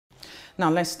Now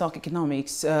let's talk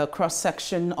economics. A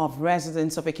cross-section of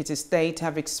residents of Ekiti State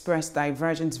have expressed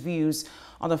divergent views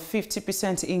on the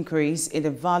 50% increase in the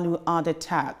value-added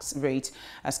tax rate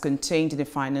as contained in the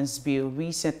finance bill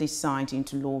recently signed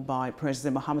into law by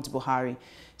President Muhammadu Buhari.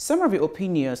 Some of the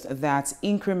opinions that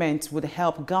increment would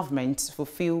help government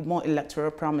fulfill more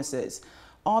electoral promises.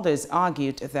 Others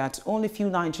argued that only few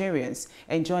Nigerians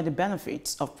enjoy the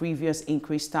benefits of previous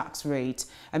increased tax rates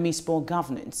amidst poor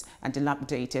governance and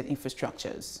dilapidated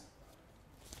infrastructures.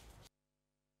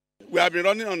 We have been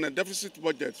running on a deficit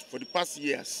budget for the past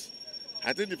years.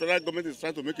 I think the federal government is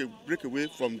trying to make a breakaway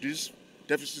from this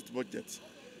deficit budget.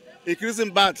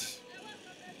 Increasing bad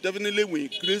definitely will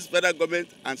increase federal government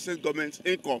and state government's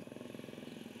income.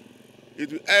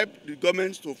 It will help the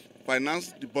government to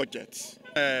finance the budget.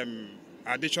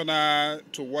 Additional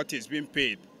to what is being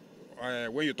paid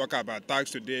when you talk about tax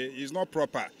today is not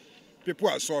proper. People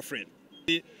are suffering.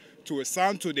 To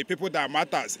sound to the people that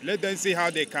matters, let them see how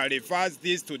they can reverse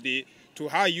this to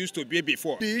how it used to be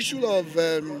before. The issue of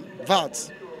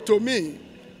VAT, to me,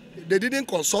 they didn't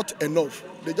consult enough.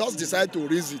 They just decided to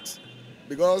raise it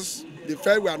because they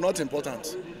felt we are not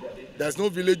important. There's no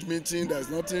village meeting, there's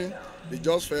nothing. They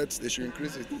just felt they should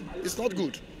increase it. It's not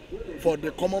good. For the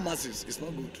common masses, it's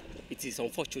not good. It is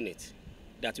unfortunate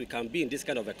that we can be in this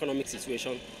kind of economic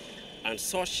situation and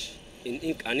such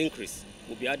an increase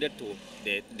will be added to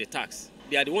the tax.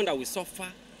 They are the one that will suffer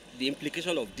the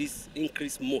implication of this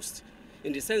increase most,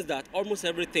 in the sense that almost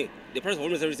everything, the price of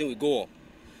almost everything will go up.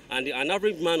 And an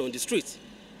average man on the street,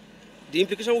 the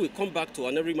implication will come back to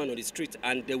an average man on the street,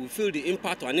 and they will feel the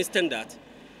impact to an extent that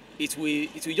it will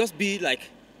just be like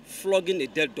flogging a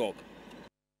dead dog.